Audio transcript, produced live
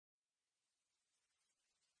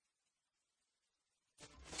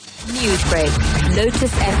Newsbreak,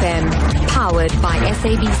 Lotus FM, powered by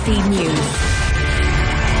SABC News.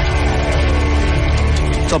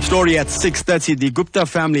 Top story at 6:30. The Gupta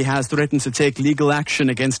family has threatened to take legal action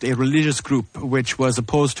against a religious group which was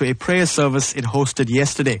opposed to a prayer service it hosted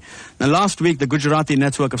yesterday. Now, last week, the Gujarati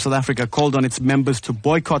Network of South Africa called on its members to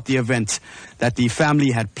boycott the event that the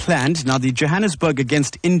family had planned. Now, the Johannesburg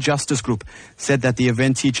Against Injustice group said that the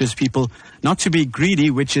event teaches people not to be greedy,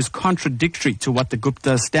 which is contradictory to what the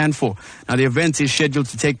Guptas stand for. Now, the event is scheduled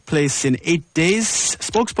to take place in 8 days.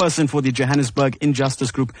 Spokesperson for the Johannesburg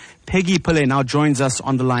Injustice Group, Peggy Pillay, now joins us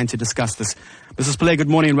on the line to discuss this. Mrs. Pillay, good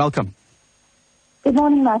morning and welcome. Good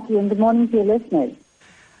morning, Matthew, and good morning to your listeners.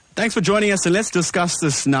 Thanks for joining us, and let's discuss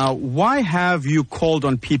this now. Why have you called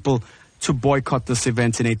on people to boycott this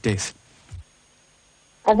event in 8 days?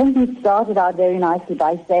 I think we started out very nicely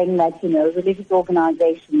by saying that, religious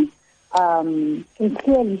organizations can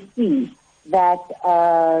clearly see that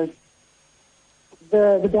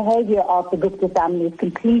the behavior of the Gupta family is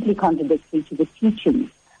completely contradictory to the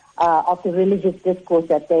teachings of the religious discourse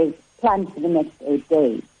that they've planned for the next 8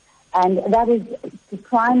 days. And that is the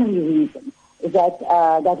primary reason is that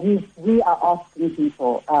we are asking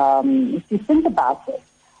people to think about this,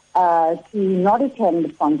 to not attend the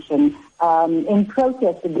function in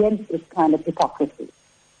protest against this kind of hypocrisy.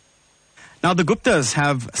 Now, the Guptas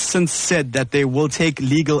have since said that they will take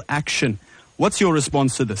legal action. What's your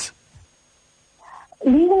response to this?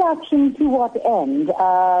 Legal action to what end?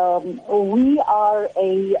 We are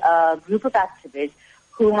a group of activists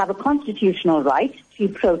who have a constitutional right to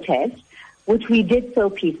protest, which we did so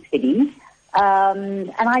peacefully.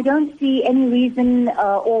 And I don't see any reason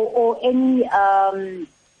or any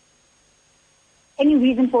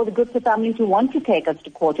reason for the Gupta family to want to take us to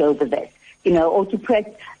court over this, or to press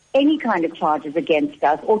any kind of charges against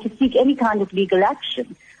us or to seek any kind of legal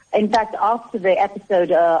action. In fact, after the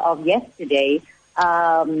episode of yesterday,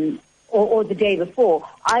 or the day before,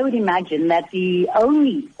 I would imagine that the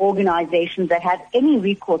only organizations that have any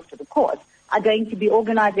recourse to the court are going to be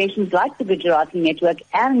organizations like the Gujarati Network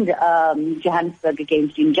and Johannesburg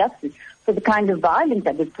Against Injustice for the kind of violence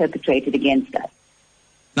that was perpetrated against us.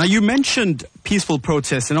 Now, you mentioned peaceful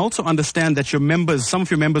protests and also understand that some of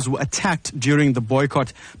your members were attacked during the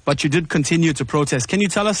boycott, but you did continue to protest. Can you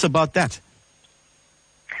tell us about that?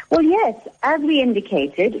 Well, yes. As we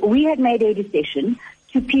indicated, we had made a decision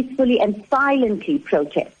to peacefully and silently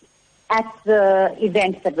protest at the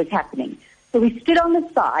event that was happening. So we stood on the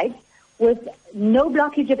side with no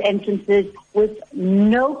blockage of entrances, with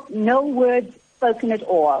no words spoken at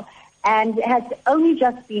all, and had only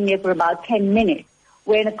just been there for about 10 minutes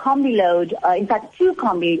when a combi load, in fact, 2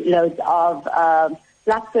 combi loads of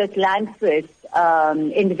Black First Land First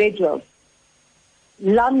individuals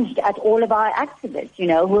lunged at all of our activists, who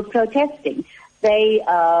were protesting. They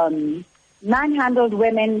manhandled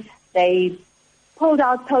women. They pulled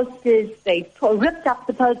out posters. They ripped up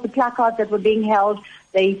the placards that were being held.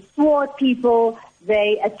 They swore at people.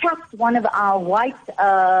 They attacked one of our white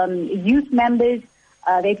youth members.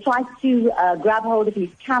 They tried to grab hold of his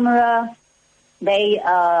camera. They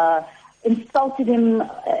insulted him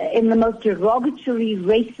in the most derogatory,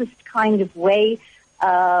 racist kind of way.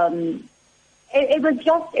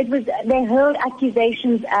 They hurled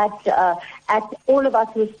accusations at all of us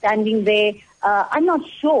who were standing there. I'm not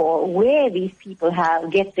sure where these people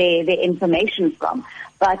get their information from,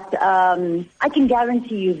 but I can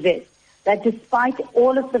guarantee you this, that despite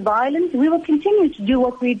all of the violence, we will continue to do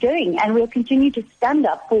what we're doing, and we'll continue to stand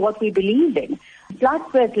up for what we believe in. Black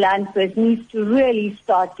First Land First needs to really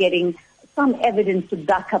start getting some evidence to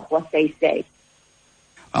back up what they say.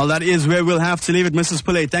 Well, that is where we'll have to leave it. Mrs.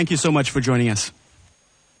 Pillay, thank you so much for joining us.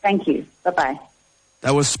 Thank you. Bye-bye.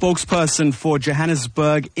 That was spokesperson for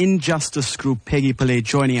Johannesburg Injustice Group, Peggy Pillay,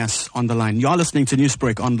 joining us on the line. You're listening to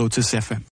Newsbreak on Lotus FM.